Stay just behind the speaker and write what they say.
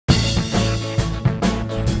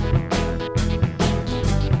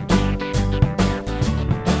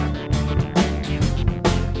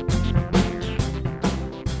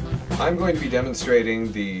I'm going to be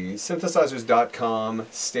demonstrating the synthesizers.com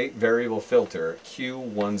state variable filter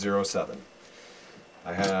Q107.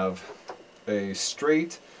 I have a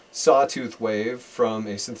straight sawtooth wave from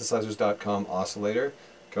a synthesizers.com oscillator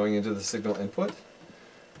going into the signal input.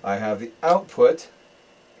 I have the output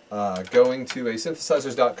going to a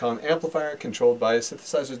synthesizers.com amplifier controlled by a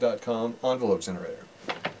synthesizers.com envelope generator.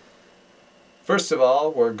 First of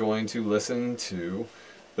all, we're going to listen to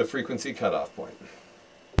the frequency cutoff point.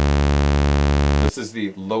 This is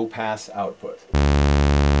the low pass output.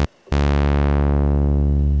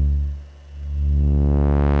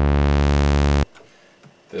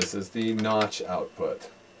 This is the notch output.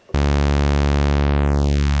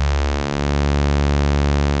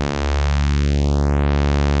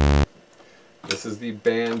 This is the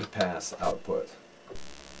band pass output.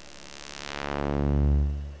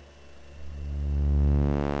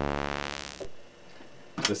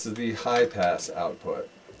 This is the high pass output.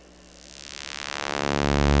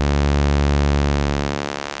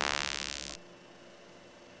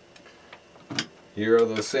 Here are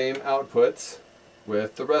those same outputs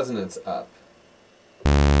with the resonance up.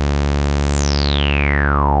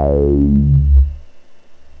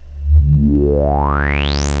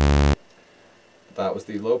 That was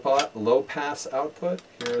the low pass output.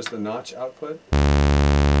 Here is the notch output.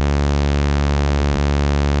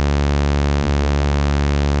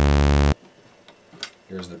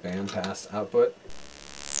 Here's the band pass output.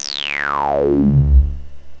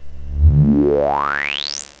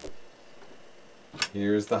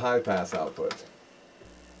 Here's the high pass output.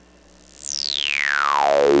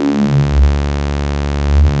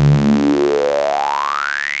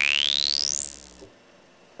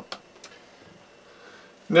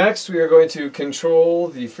 Next, we are going to control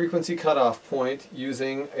the frequency cutoff point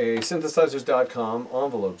using a synthesizers.com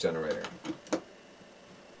envelope generator.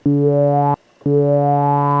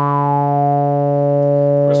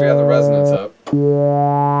 First, we have the resonance up.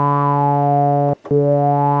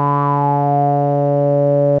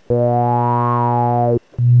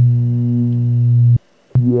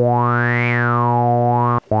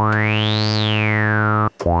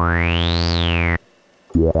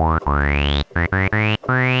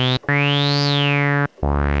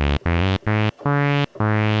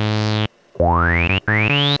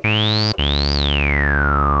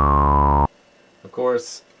 Of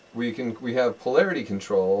course, we have polarity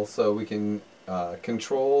control, so we can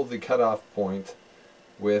control the cutoff point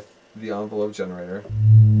with the envelope generator.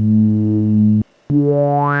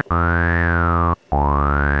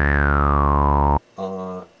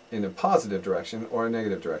 In a positive direction or a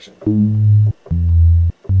negative direction.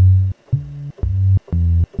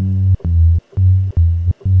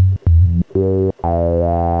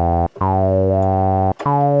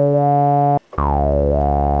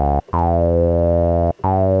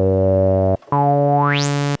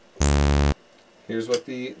 Here's what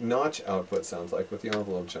the notch output sounds like with the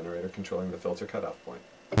envelope generator controlling the filter cutoff point.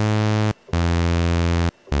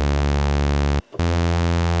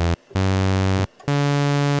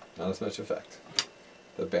 Not as much effect.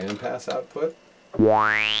 The band pass output.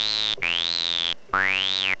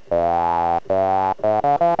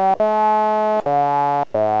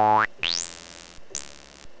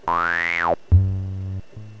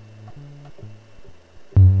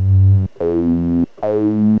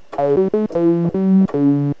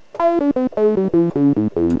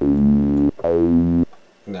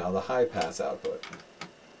 Now the high pass output.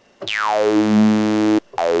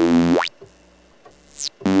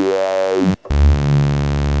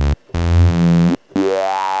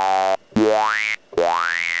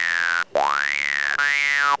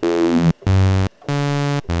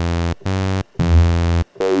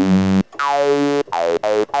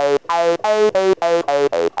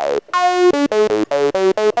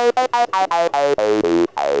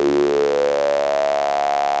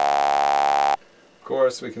 Of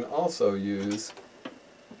course, we can also use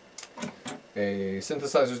a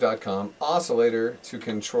synthesizers.com oscillator to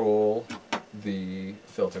control the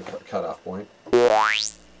filter cutoff point.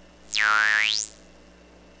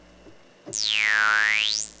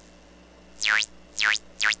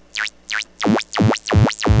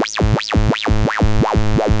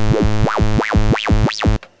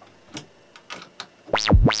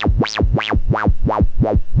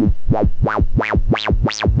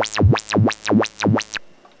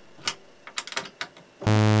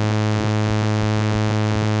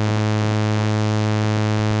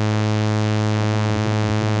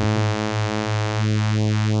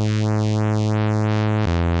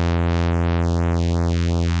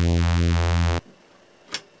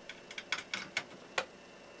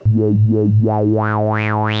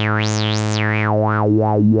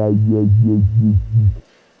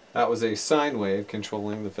 That was a sine wave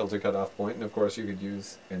controlling the filter cutoff point, and of course you could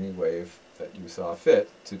use any wave that you saw fit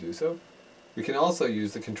to do so. We can also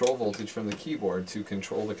use the control voltage from the keyboard to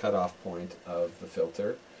control the cutoff point of the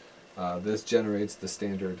filter. This generates the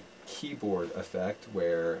standard keyboard effect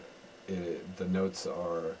where the notes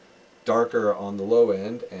are darker on the low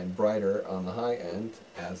end and brighter on the high end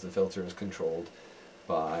as the filter is controlled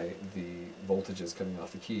by the voltages coming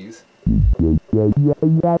off the keys.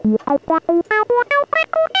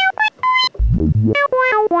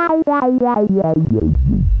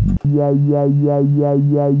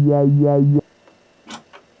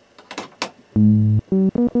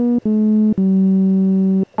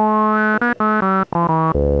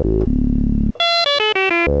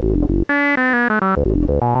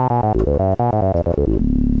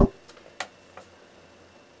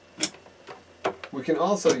 We can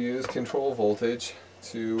also use control voltage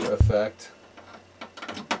to affect.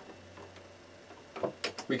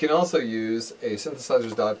 We can also use a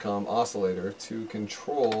synthesizers.com oscillator to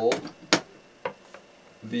control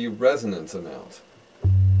the resonance amount.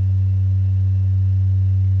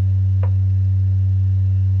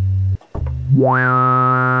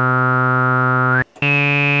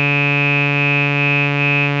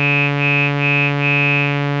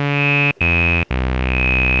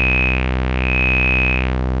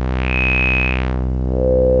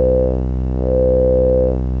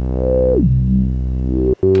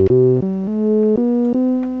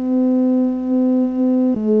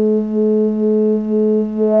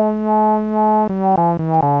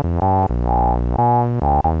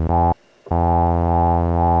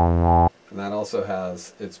 And that also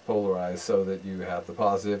has, it's polarized so that you have the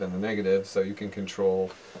positive and the negative, so you can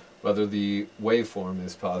control whether the waveform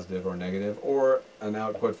is positive or negative, or an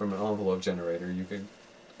output from an envelope generator. You can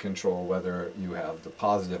control whether you have the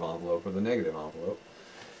positive envelope or the negative envelope.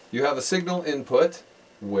 You have a signal input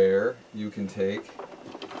where you can take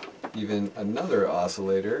even another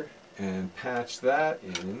oscillator and patch that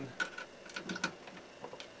in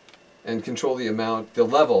and control the amount, the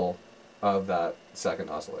level of that second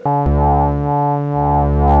oscillator.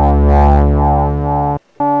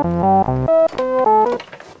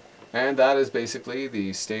 And that is basically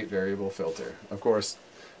the state variable filter. Of course,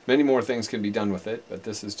 many more things can be done with it, but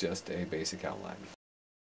this is just a basic outline.